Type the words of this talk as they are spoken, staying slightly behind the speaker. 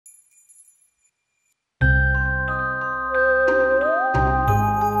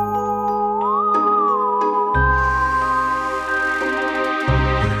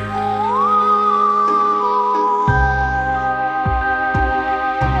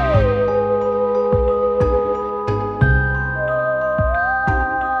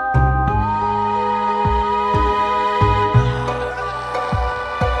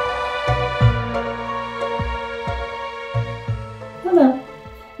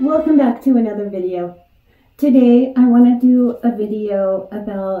Welcome back to another video. Today I want to do a video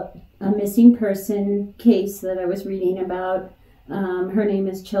about a missing person case that I was reading about. Her name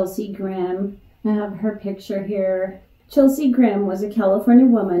is Chelsea Grimm. I have her picture here. Chelsea Grimm was a California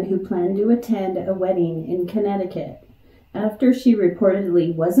woman who planned to attend a wedding in Connecticut. After she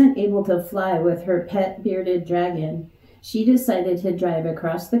reportedly wasn't able to fly with her pet bearded dragon, she decided to drive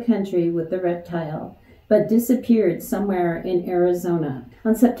across the country with the reptile, but disappeared somewhere in Arizona.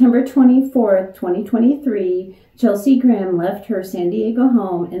 On September 24th, 2023, Chelsea Grimm left her San Diego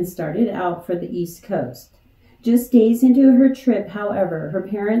home and started out for the East Coast. Just days into her trip, however, her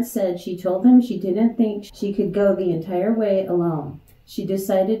parents said she told them she didn't think she could go the entire way alone. She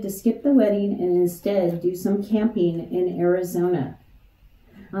decided to skip the wedding and instead do some camping in Arizona.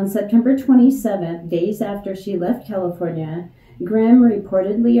 On September 27th, days after she left California, Grimm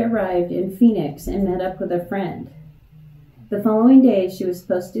reportedly arrived in Phoenix and met up with a friend. The following day, she was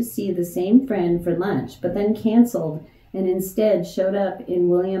supposed to see the same friend for lunch, but then canceled and instead showed up in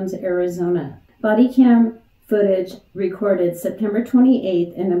Williams, Arizona. Body cam footage recorded September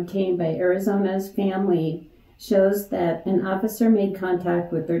 28th and obtained by Arizona's family shows that an officer made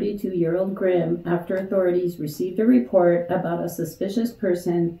contact with 32-year-old Grimm after authorities received a report about a suspicious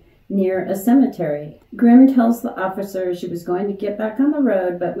person near a cemetery. Grimm tells the officer she was going to get back on the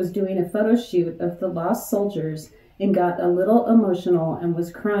road but was doing a photo shoot of the lost soldiers and got a little emotional and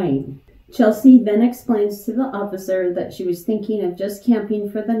was crying. Chelsea then explains to the officer that she was thinking of just camping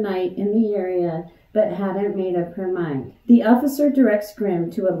for the night in the area but hadn't made up her mind. The officer directs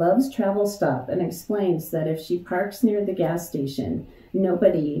Grimm to a Love's Travel stop and explains that if she parks near the gas station,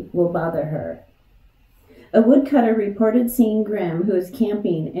 nobody will bother her. A woodcutter reported seeing Grimm, who is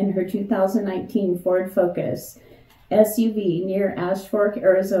camping in her 2019 Ford Focus SUV near Ash Fork,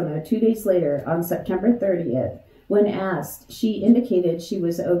 Arizona, 2 days later on September 30th. When asked, she indicated she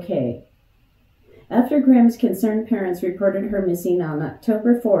was okay. After Grimm's concerned parents reported her missing on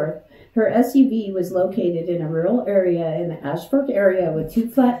October 4th, her SUV was located in a rural area in the Ash Fork area with 2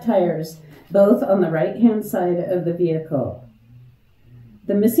 flat tires, both on the right-hand side of the vehicle.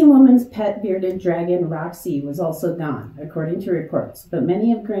 The missing woman's pet bearded dragon, Roxy, was also gone, according to reports, but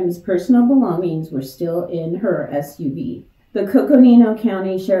many of Grimm's personal belongings were still in her SUV. The Coconino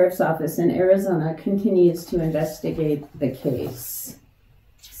County Sheriff's Office in Arizona continues to investigate the case.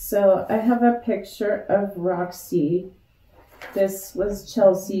 So I have a picture of Roxy. This was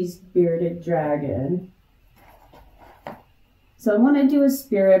Chelsea's bearded dragon. So I want to do a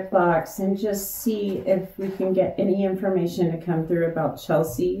spirit box and just see if we can get any information to come through about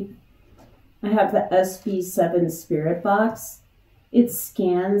Chelsea. I have the SB7 spirit box. It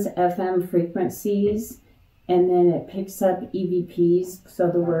scans FM frequencies and then it picks up EVPs so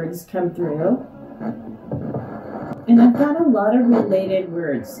the words come through. And I've got a lot of related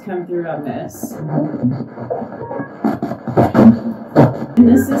words come through on this. And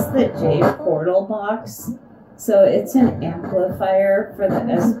this is the J portal box. So it's an amplifier for the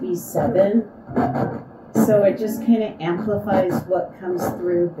SB7. So it just kind of amplifies what comes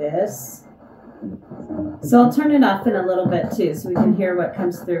through this. So I'll turn it off in a little bit too so we can hear what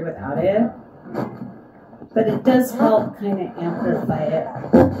comes through without it. But it does help kind of amplify it.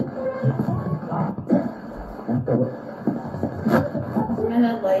 I'm going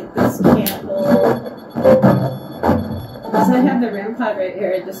to light this candle. So I have the REM pod right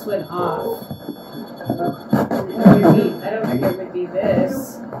here. It just went off. I don't think it would be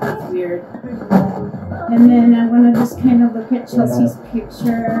this. It's weird. And then I want to just kind of look at Chelsea's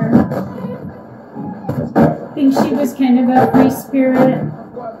picture. I think she was kind of a free spirit.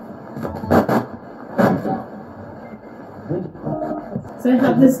 So I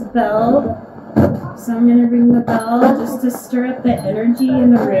have this bell. So I'm going to ring the bell just to stir up the energy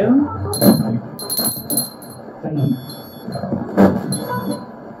in the room.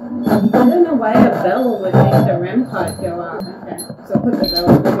 I don't know why a bell would make the REM pod go off. Okay, so I'll put the bell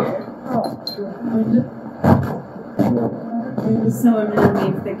over here. So I'm going to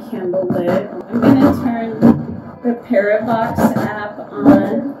leave the candle lit. I'm going to turn the Parabox app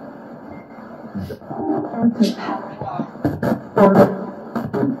on.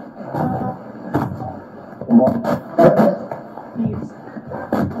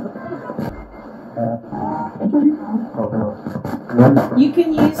 You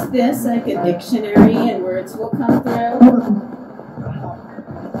can use this like a dictionary and words will come through.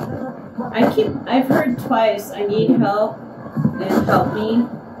 I've heard twice, I need help and help me.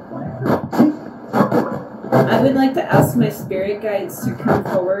 I would like to ask my spirit guides to come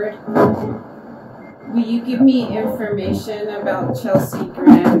forward. Will you give me information about Chelsea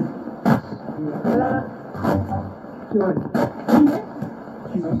Grimm?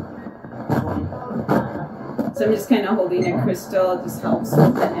 So I'm just kind of holding a crystal. It just helps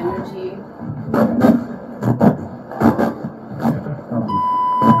with the energy.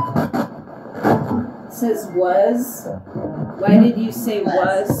 It says was. Why did you say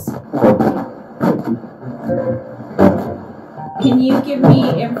was? Can you give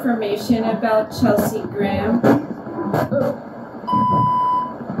me information about Chelsea Grimm?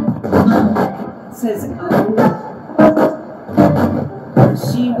 It says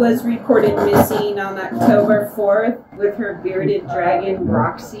she was reported missing on October 4th with her bearded dragon,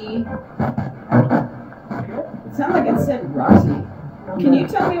 Roxy. It sounded like it said Roxy. Can you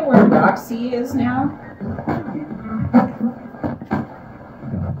tell me where Roxy is now?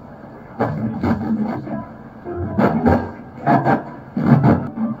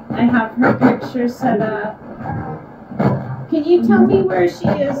 I have her picture set up. Can you tell me where she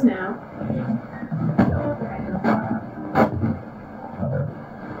is now?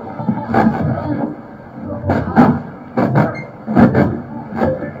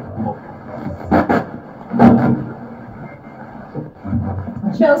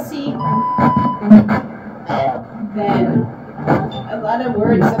 Chelsea, then a lot of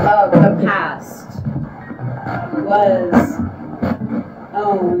words about the past. Was,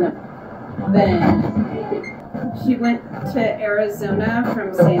 own, then. She went to Arizona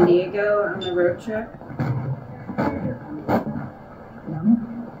from San Diego on the road trip.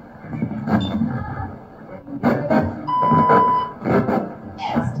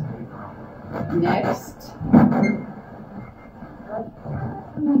 Next.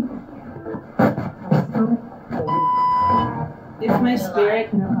 If my spirit,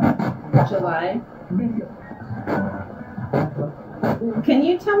 July. Can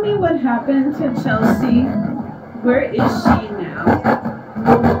you tell me what happened to Chelsea? Where is she now?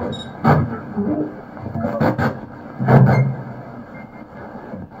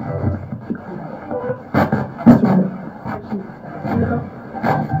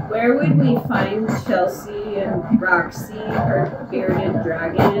 Where would we find Chelsea and Roxy, her bearded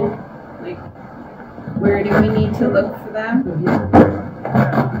dragon? Like, where do we need to look for them?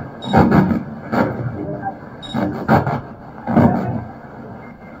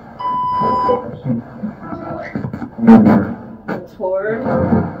 Toward.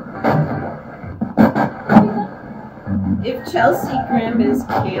 If Chelsea Grimm is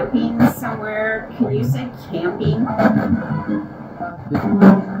camping somewhere, can you say camping?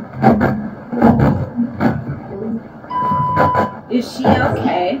 Is she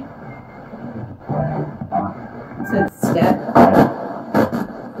okay? It said step.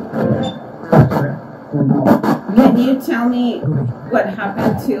 Can you tell me what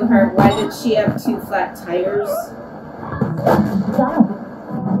happened to her? Why did she have 2 flat tires?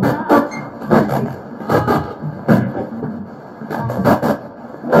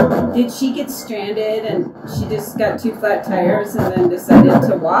 Did she get stranded and she just got 2 flat tires and then decided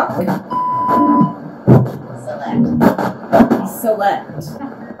to walk? Select.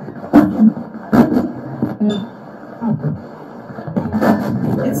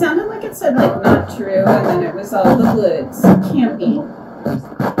 It sounded like it said like not true and then it was all the woods. Camping.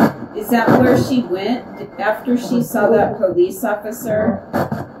 Is that where she went after she saw that police officer?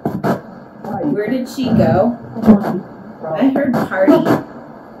 Where did she go? I heard party.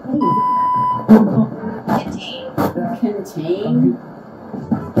 Contain.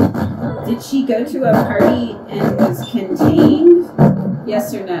 Did she go to a party and was contained?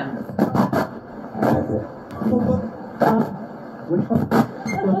 Yes or no?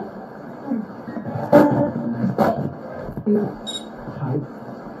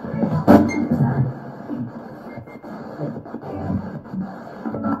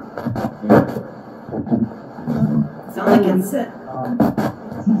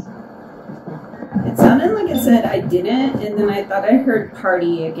 It sounded like it said I didn't, and then I thought I heard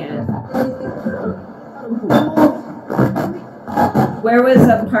party again. Where was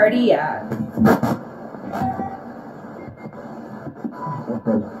a party at?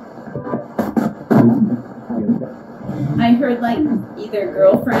 I heard like either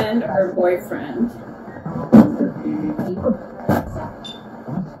girlfriend or boyfriend.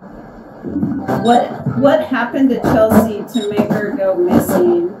 What happened to Chelsea to make her go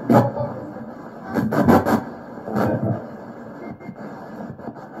missing?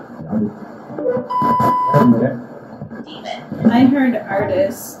 I heard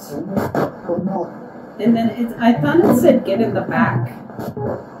artist. And then I thought it said get in the back.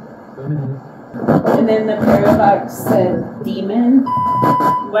 And then the paradox said demon.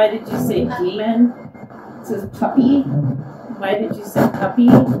 Why did you say demon? It says puppy. Why did you say puppy?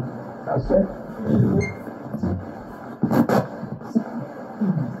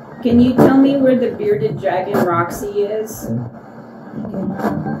 Can you tell me where the bearded dragon Roxy is?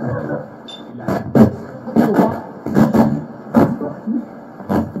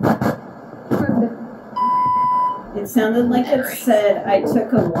 It sounded like it said, I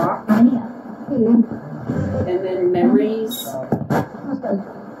took a walk. And then memories.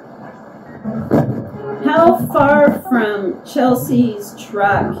 How far from Chelsea's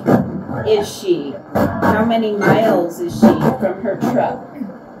truck is she? How many miles is she from her truck?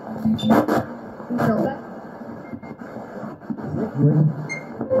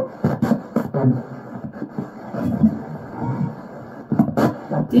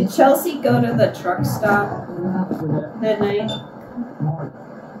 Did Chelsea go to the truck stop that night?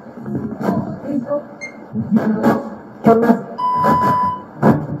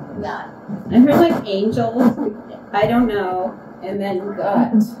 I heard like angel, I don't know, and then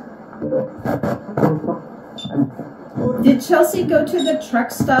gut. Did Chelsea go to the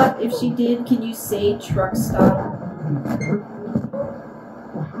truck stop? If she did, can you say truck stop?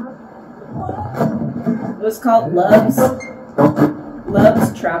 It was called Love's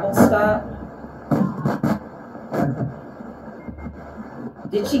Travel Stop.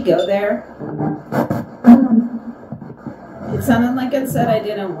 Did she go there? It sounded like it said I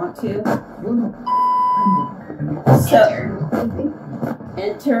didn't want to. So,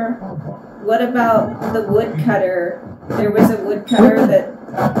 enter. What about the woodcutter? There was a woodcutter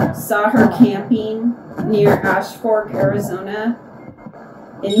that saw her camping near Ash Fork, Arizona,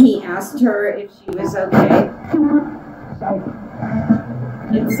 and he asked her if she was okay.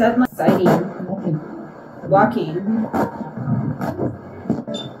 It said like sighting, walking.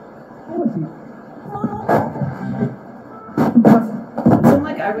 It seemed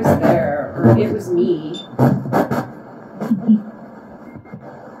like I was there, or it was me.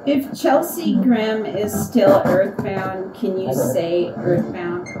 If Chelsea Grimm is still earthbound, can you say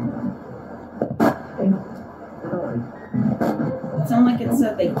earthbound? It sounded like it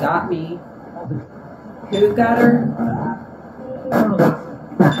said they got me. Who got her?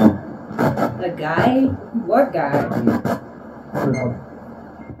 A guy? What guy?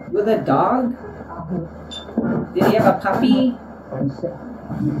 With a dog? Did he have a puppy?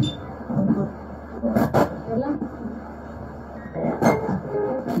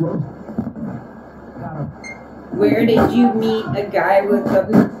 Where did you meet a guy with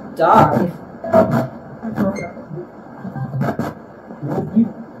a dog?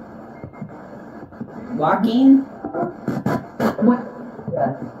 Walking?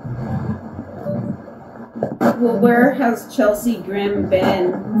 Well, where has Chelsea Grimm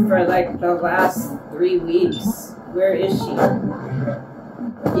been for like the last 3 weeks? Where is she?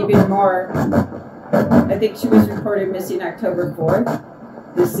 Even more. I think she was reported missing October 4th.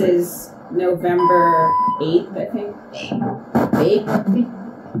 This is November 8th, I think. 8th?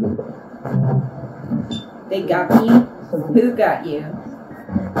 They got me? Who got you?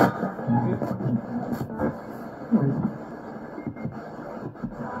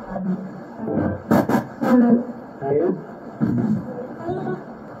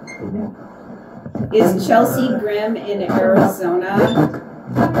 Is Chelsea Grimm in Arizona?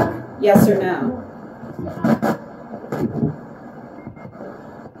 Yes or no?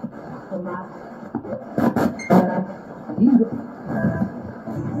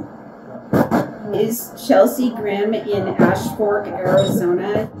 Is Chelsea Grimm in Ash Fork,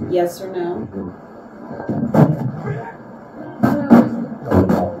 Arizona? Yes or no?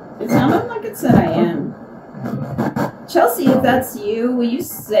 It sounded like it said I am. Chelsea, if that's you, will you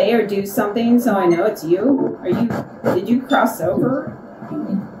say or do something so I know it's you? Did you cross over?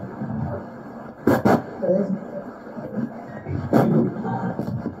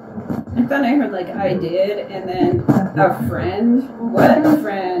 I thought I heard like I did, and then a friend. What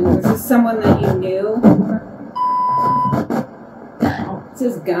friend? Was this someone that you knew? It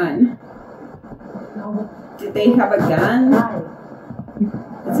says gun. Did they have a gun?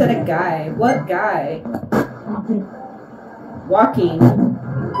 It said a guy. What guy? Walking.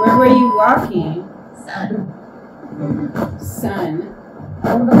 Where were you walking? Sun.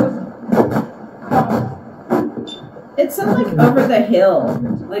 It sounded like over the hill.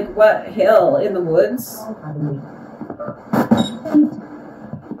 Like what hill? In the woods?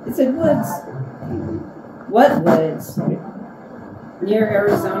 It said woods. What woods? Near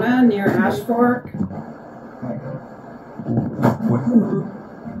Arizona? Near Ash Fork?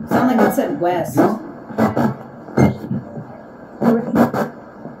 Sounded like it said west.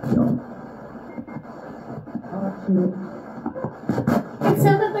 It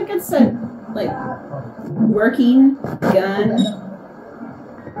sounded like it said, like, working, gun.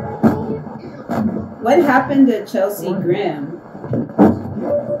 What happened to Chelsea Grimm?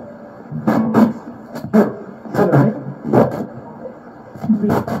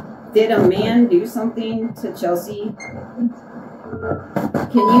 Did a man do something to Chelsea?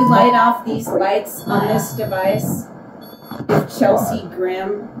 Can you light off these lights on this device? If Chelsea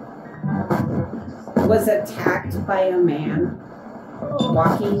Grimm was attacked by a man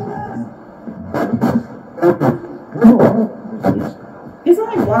walking. It's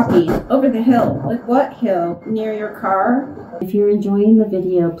not like walking over the hill. Like what hill? Near your car? If you're enjoying the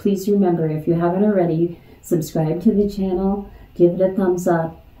video, please remember, if you haven't already, subscribe to the channel, give it a thumbs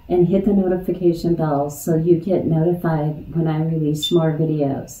up, and hit the notification bell so you get notified when I release more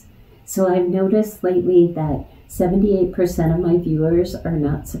videos. So I've noticed lately that 78% of my viewers are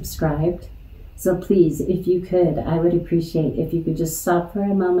not subscribed. So please, if you could, I would appreciate if you could just stop for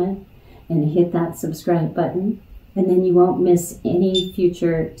a moment and hit that subscribe button, and then you won't miss any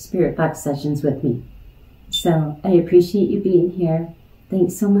future Spirit Box sessions with me. So I appreciate you being here.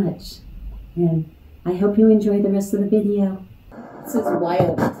 Thanks so much. And I hope you enjoy the rest of the video. This is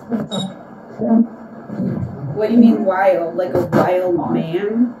wild. What do you mean wild? Like a wild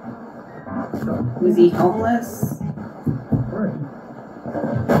man? Was he homeless?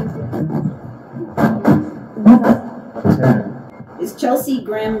 Is Chelsea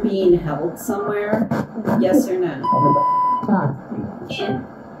Grimm being held somewhere? Yes or no? In.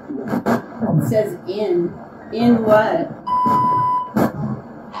 It says in. In what?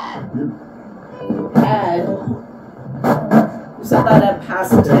 Had. There's a lot of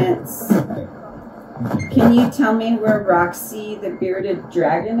past tense. Can you tell me where Roxy, the bearded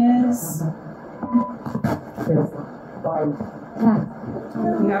dragon, is?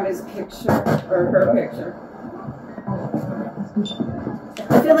 You have his picture, or her picture.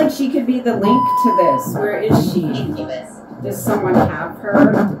 I feel like she could be the link to this. Where is she? Does someone have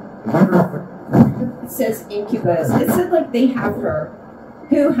her? It says incubus. It said like they have her.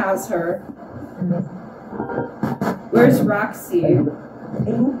 Who has her? Where's Roxy?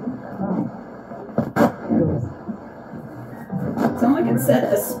 It's not like it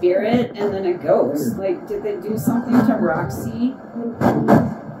said a spirit and then a ghost. Like, did they do something to Roxy?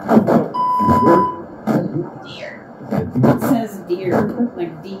 Deer. It says deer,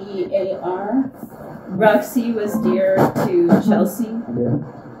 like D-E-A-R. Roxy was dear to Chelsea.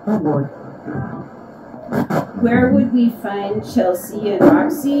 Where would we find Chelsea and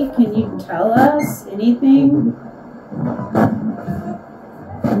Roxy? Can you tell us anything?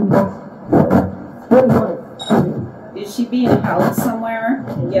 Is she being held somewhere?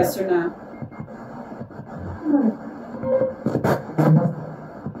 Yes or no?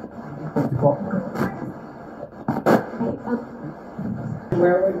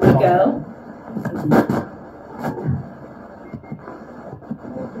 Where would we go?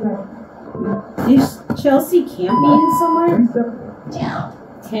 Is Chelsea camping somewhere? Town.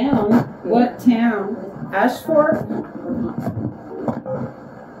 Town? What town? Ashford?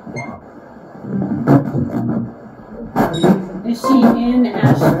 Is she in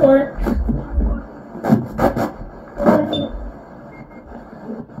Ashford?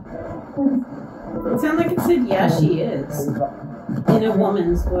 It sounded like it said, yeah, she is. In a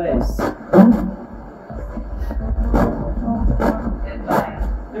woman's voice. I'm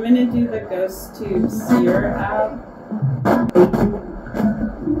going to do the Ghost Tube Seer app.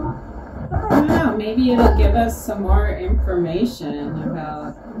 I don't know, maybe it'll give us some more information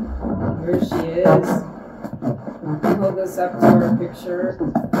about where she is. I'll hold this up to her picture.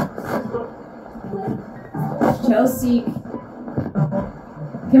 Chelsea.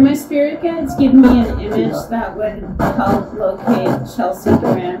 Can my spirit guides give me an image that would help locate Chelsea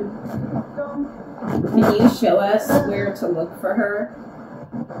Grimm? Can you show us where to look for her?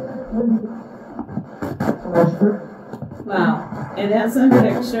 Wow. It has a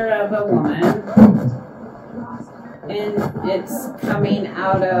picture of a woman. And it's coming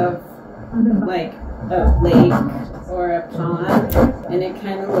out of like a lake or a pond. And it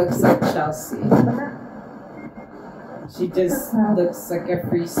kind of looks like Chelsea. She just looks like a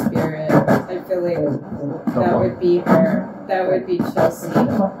free spirit. I feel like that would be her. That would be Chelsea.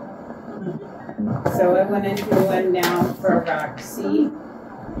 So I want to do one now for Roxy.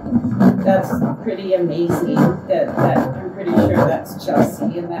 That's pretty amazing. That I'm pretty sure that's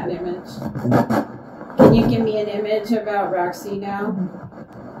Chelsea in that image. Can you give me an image about Roxy now?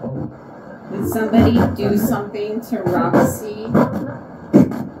 Did somebody do something to Roxy?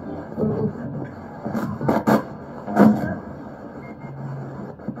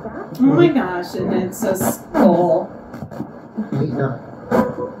 Oh my gosh, and it's a skull.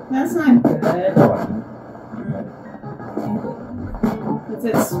 That's not good. It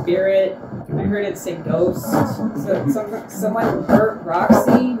said spirit. I heard it say ghost. So someone hurt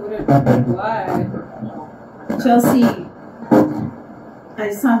Roxy? Why? Chelsea,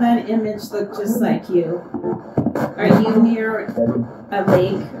 I saw that image look just like you. Are you near a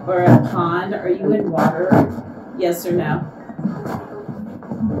lake or a pond? Are you in water? Yes or no?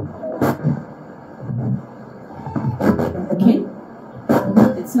 Okay.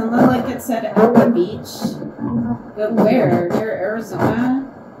 It sounded like it said at the beach. But where? Near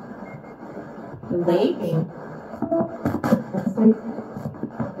Arizona? The lake?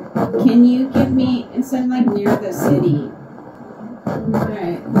 Can you give me, it said like near the city.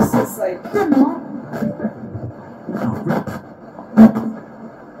 Alright, this is like...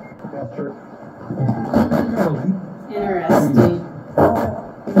 Interesting.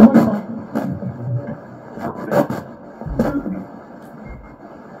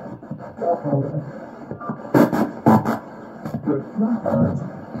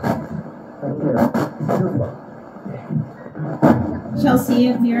 Chelsea,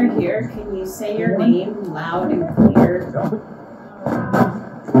 if you're here, can you say your name loud and clear?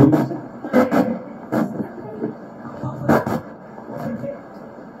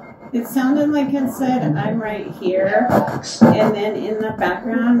 It sounded like it said, I'm right here. And then in the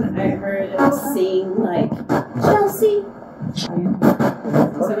background, I heard it sing like, Chelsea. So I'm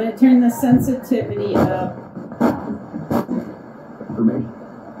going to turn the sensitivity up.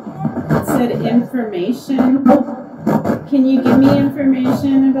 It said information. Can you give me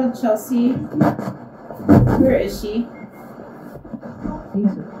information about Chelsea? Where is she?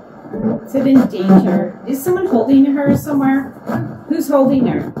 It said in danger. Is someone holding her somewhere? Who's holding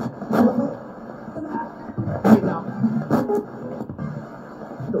her?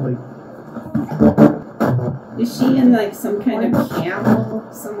 Is she in like some kind of camp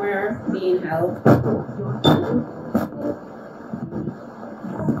somewhere being held?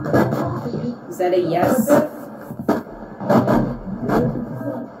 Is that a yes?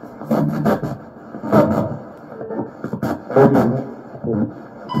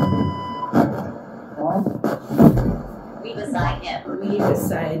 We beside him. We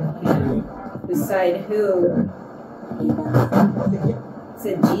beside him. Beside who? It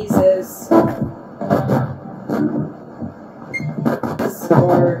said Jesus.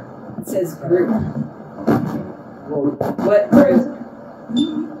 Or it says group. What group?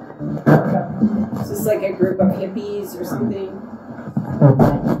 Is this like a group of hippies or something?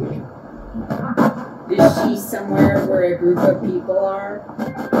 Is she somewhere where a group of people are?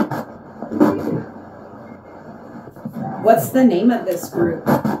 What's the name of this group?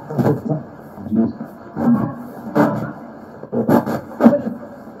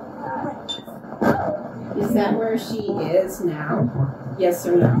 Is that where she is now? Yes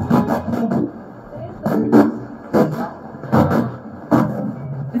or no?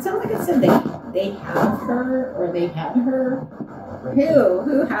 It sounds like it said they have her or they had her. Who?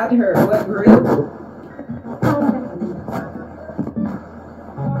 Who had her? What group?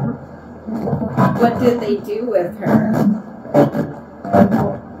 What did they do with her?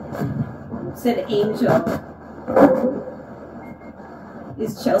 It said angel.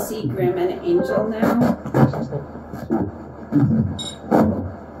 Is Chelsea Grimm an angel now?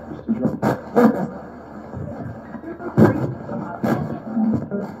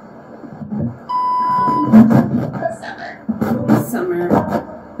 Summer.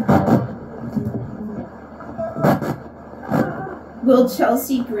 Will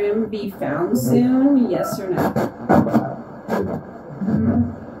Chelsea Grimm be found soon? Yes or no?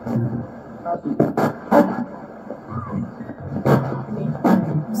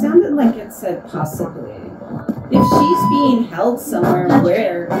 Sounded like it said possibly. If she's being held somewhere,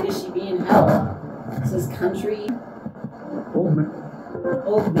 where is she being held? It says country. Old man.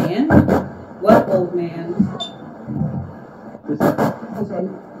 Old man? What old man?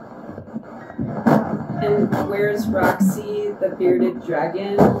 And where's Roxy, the bearded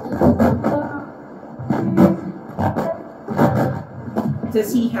dragon?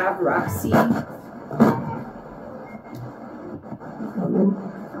 Does he have Roxy?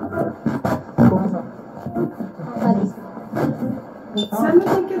 It sounded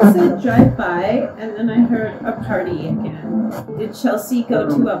like it said drive by, and then I heard a party again. Did Chelsea go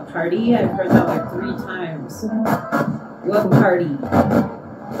to a party? I've heard that like 3 times. What party?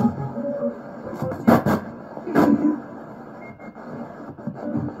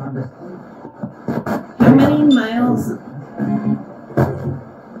 How many miles?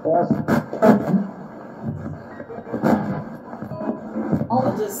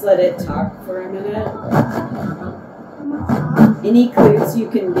 I'll just let it talk for a minute. Any clues you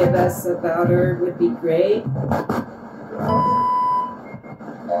can give us about her would be great.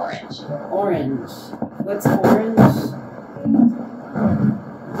 Orange. Orange. What's orange?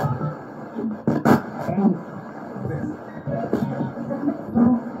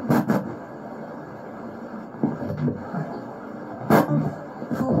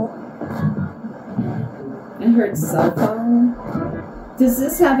 word cell phone. Does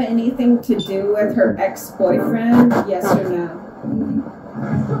this have anything to do with her ex-boyfriend? Yes or no?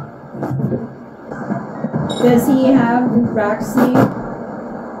 Does he have Roxy?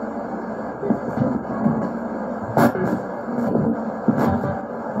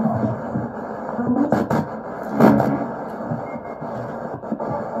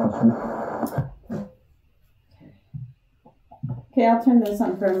 Okay, I'll turn this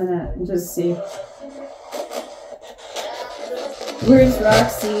on for a minute and just see. Where's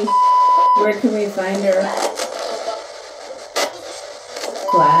Roxy? Where can we find her?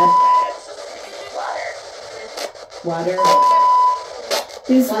 Glad. Water.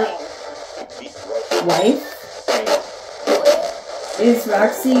 His wife? Is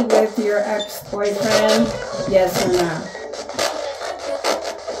Roxy with your ex-boyfriend? Yes or no?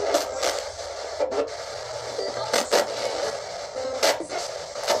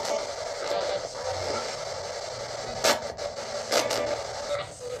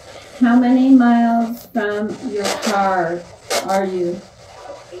 How many miles from your car are you?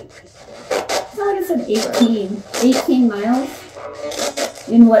 I thought I said 18. 18 miles?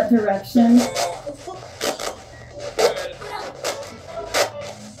 In what direction?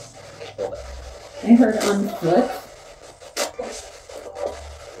 I heard on foot.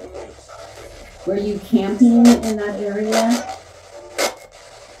 Were you camping in that area?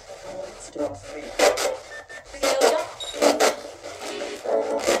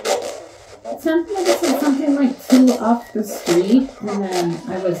 It said something like 2 off the street, and then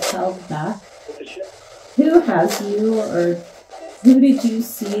I was held back. Who has you, or who did you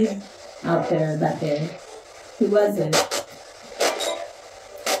see out there that day? Who was it?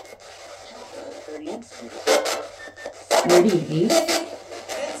 38?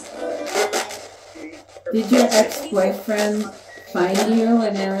 Did your ex-boyfriend find you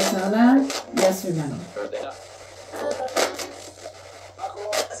in Arizona? Yes or no?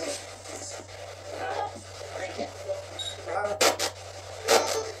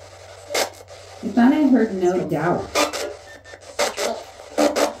 I thought I heard no doubt.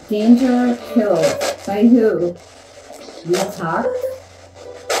 Danger, killed. By who? We talked?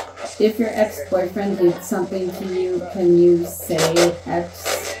 If your ex-boyfriend did something to you, can you say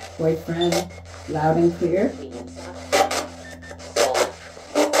ex-boyfriend loud and clear?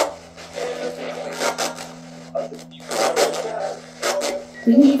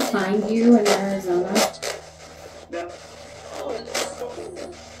 Did he find you in Arizona?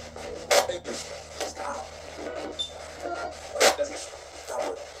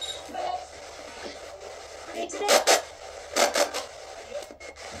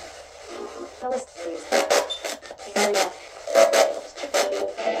 I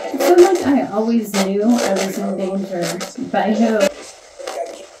feel like I always knew I was in danger. By who?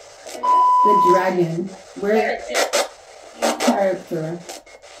 The dragon. Where? Character.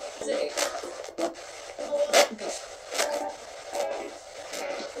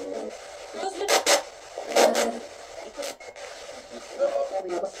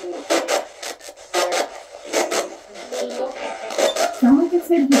 Someone could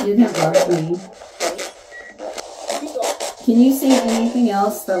say he didn't love me. Can you say anything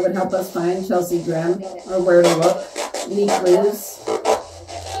else that would help us find Chelsea Grimm, or where to look? Any clues?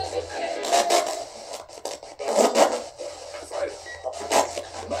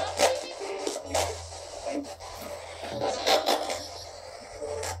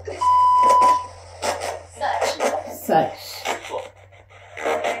 Such.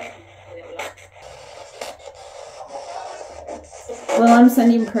 Well, I'm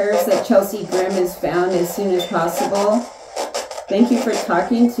sending prayers that Chelsea Grimm is found as soon as possible. Thank you for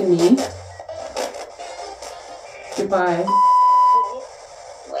talking to me. Goodbye.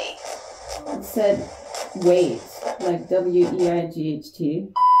 Wait. It said wait, like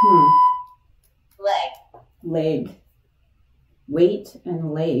W-E-I-G-H-T. Leg. Leg. Weight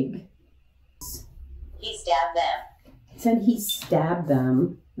and leg. He stabbed them. It said he stabbed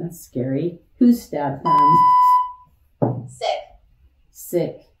them. That's scary. Who stabbed them? Sick.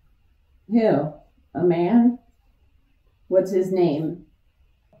 Sick. Who? A man? What's his name?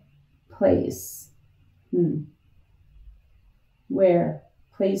 Place. Where?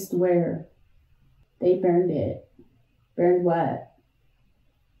 Placed where? They burned it. Burned what?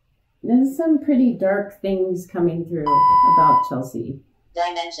 There's some pretty dark things coming through about Chelsea.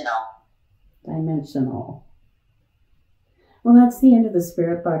 Dimensional. Dimensional. Well, that's the end of the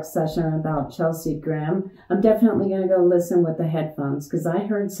Spirit Box session about Chelsea Grimm. I'm definitely going to go listen with the headphones because I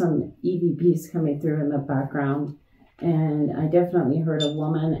heard some EVPs coming through in the background. And I definitely heard a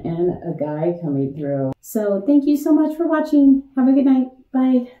woman and a guy coming through. So thank you so much for watching. Have a good night.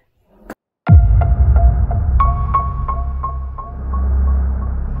 Bye.